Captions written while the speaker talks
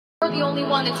You're the only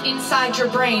one that's inside your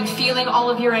brain feeling all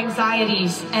of your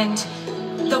anxieties and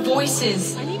the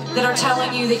voices that are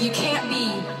telling you that you can't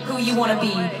be who you want to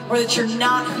be, or that you're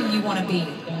not who you want to be,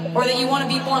 or that you want to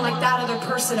be more like that other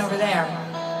person over there.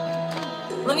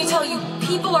 Let me tell you,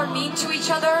 people are mean to each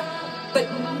other, but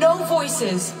no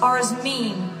voices are as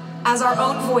mean as our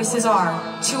own voices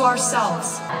are to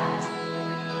ourselves.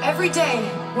 Every day,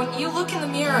 when you look in the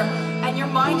mirror and your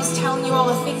mind is telling you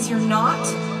all the things you're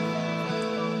not,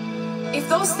 if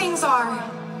those things are,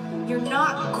 you're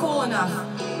not cool enough,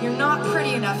 you're not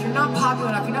pretty enough, you're not popular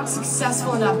enough, you're not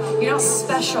successful enough, you're not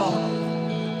special,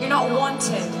 you're not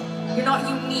wanted, you're not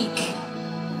unique,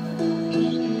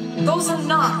 those are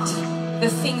not the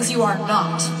things you are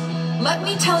not. Let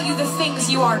me tell you the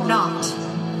things you are not,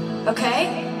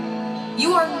 okay?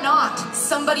 You are not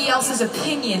somebody else's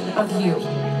opinion of you.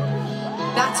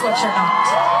 That's what you're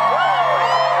not.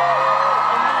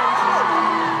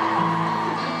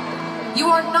 You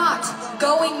are not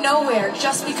going nowhere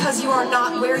just because you are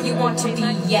not where you want to be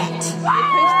yet.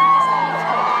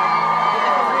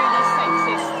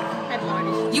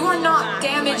 You are not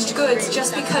damaged goods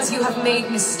just because you have made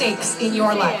mistakes in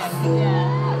your life.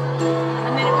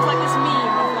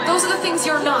 Those are the things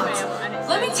you're not.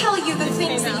 Let me tell you the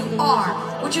things that you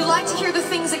are. Would you like to hear the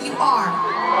things that you are?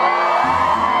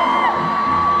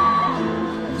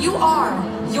 You are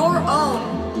your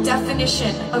own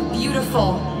definition of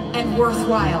beautiful and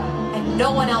worthwhile, and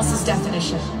no one else's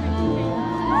definition.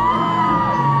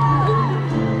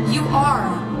 You are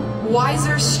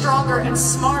wiser, stronger, and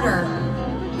smarter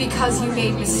because you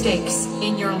made mistakes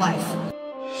in your life.